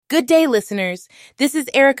Good day, listeners. This is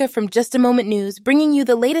Erica from Just a Moment News, bringing you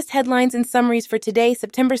the latest headlines and summaries for today,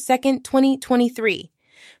 September 2nd, 2023.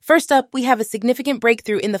 First up, we have a significant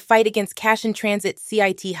breakthrough in the fight against cash-in-transit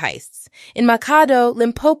CIT heists. In Makado,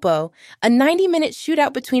 Limpopo, a 90-minute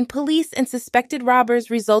shootout between police and suspected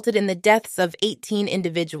robbers resulted in the deaths of 18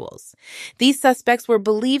 individuals. These suspects were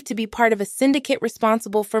believed to be part of a syndicate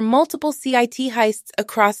responsible for multiple CIT heists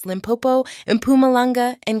across Limpopo,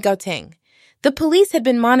 Mpumalanga, and Gauteng. The police had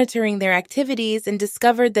been monitoring their activities and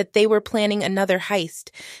discovered that they were planning another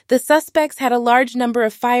heist. The suspects had a large number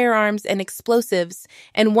of firearms and explosives,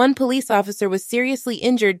 and one police officer was seriously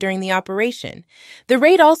injured during the operation. The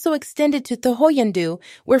raid also extended to Thohoyandou,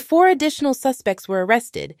 where 4 additional suspects were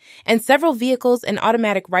arrested, and several vehicles and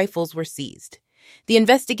automatic rifles were seized. The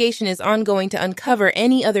investigation is ongoing to uncover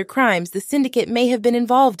any other crimes the syndicate may have been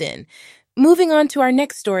involved in. Moving on to our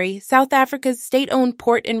next story, South Africa's state-owned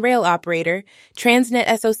port and rail operator, Transnet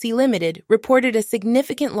SOC Limited, reported a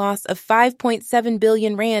significant loss of 5.7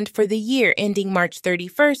 billion rand for the year ending March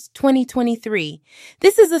 31st, 2023.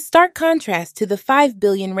 This is a stark contrast to the 5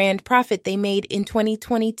 billion rand profit they made in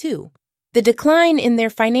 2022. The decline in their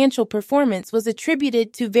financial performance was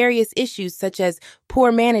attributed to various issues such as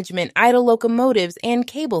poor management, idle locomotives, and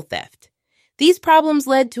cable theft. These problems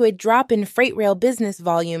led to a drop in freight rail business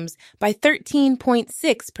volumes by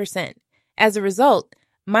 13.6%. As a result,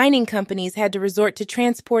 mining companies had to resort to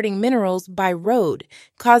transporting minerals by road,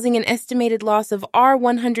 causing an estimated loss of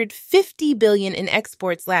R$150 billion in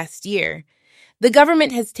exports last year. The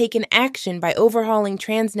government has taken action by overhauling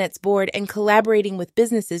Transnet's board and collaborating with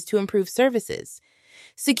businesses to improve services.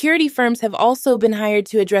 Security firms have also been hired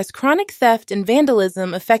to address chronic theft and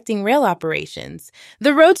vandalism affecting rail operations.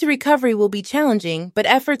 The road to recovery will be challenging, but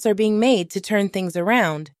efforts are being made to turn things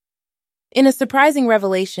around. In a surprising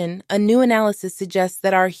revelation, a new analysis suggests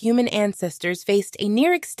that our human ancestors faced a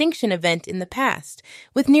near-extinction event in the past,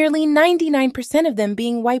 with nearly 99% of them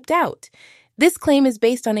being wiped out. This claim is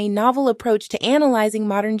based on a novel approach to analyzing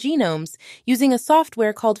modern genomes using a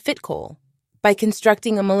software called FitCol. By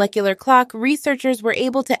constructing a molecular clock, researchers were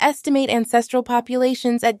able to estimate ancestral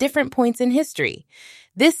populations at different points in history.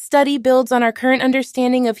 This study builds on our current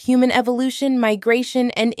understanding of human evolution,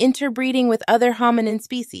 migration, and interbreeding with other hominin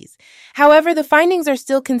species. However, the findings are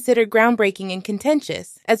still considered groundbreaking and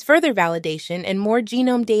contentious, as further validation and more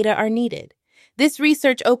genome data are needed. This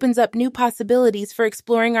research opens up new possibilities for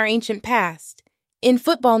exploring our ancient past. In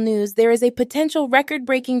football news, there is a potential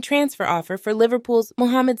record-breaking transfer offer for Liverpool's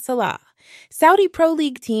Mohamed Salah. Saudi Pro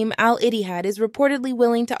League team Al Ittihad is reportedly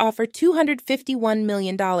willing to offer $251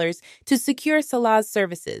 million to secure Salah's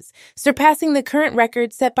services, surpassing the current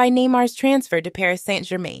record set by Neymar's transfer to Paris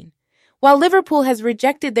Saint-Germain. While Liverpool has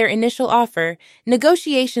rejected their initial offer,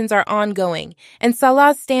 negotiations are ongoing, and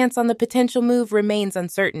Salah's stance on the potential move remains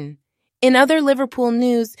uncertain. In other Liverpool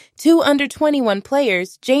news, 2 under-21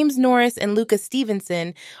 players, James Norris and Lucas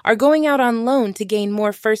Stevenson, are going out on loan to gain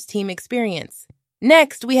more first-team experience.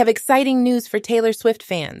 Next, we have exciting news for Taylor Swift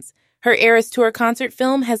fans. Her Eras Tour concert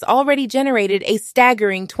film has already generated a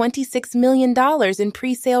staggering $26 million in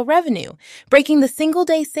pre-sale revenue, breaking the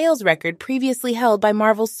single-day sales record previously held by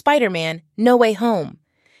Marvel's Spider-Man: No Way Home.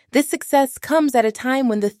 This success comes at a time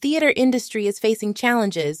when the theater industry is facing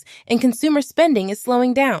challenges and consumer spending is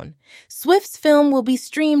slowing down. Swift's film will be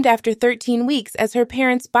streamed after 13 weeks as her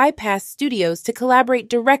parents bypass studios to collaborate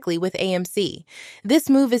directly with AMC. This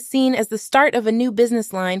move is seen as the start of a new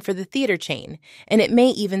business line for the theater chain, and it may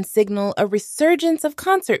even signal a resurgence of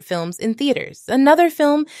concert films in theaters. Another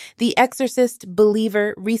film, The Exorcist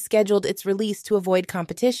Believer, rescheduled its release to avoid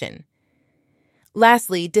competition.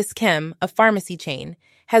 Lastly, Dis-Chem, a pharmacy chain,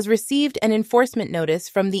 has received an enforcement notice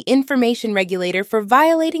from the Information Regulator for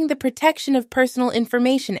violating the Protection of Personal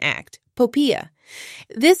Information Act, POPIA.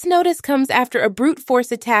 This notice comes after a brute force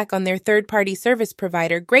attack on their third-party service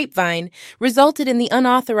provider, Grapevine, resulted in the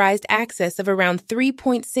unauthorized access of around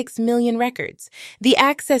 3.6 million records. The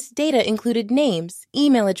accessed data included names,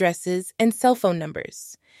 email addresses, and cell phone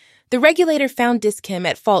numbers. The regulator found Dis-Chem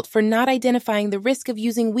at fault for not identifying the risk of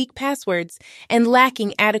using weak passwords and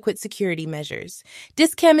lacking adequate security measures.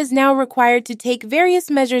 Dis-Chem is now required to take various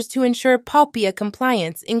measures to ensure POPIA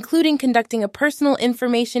compliance, including conducting a personal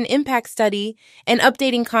information impact study and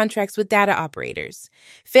updating contracts with data operators.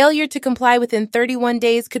 Failure to comply within 31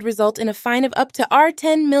 days could result in a fine of up to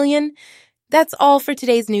R$10 million. That's all for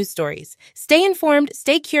today's news stories. Stay informed,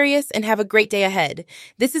 stay curious, and have a great day ahead.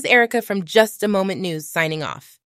 This is Erica from Just a Moment News signing off.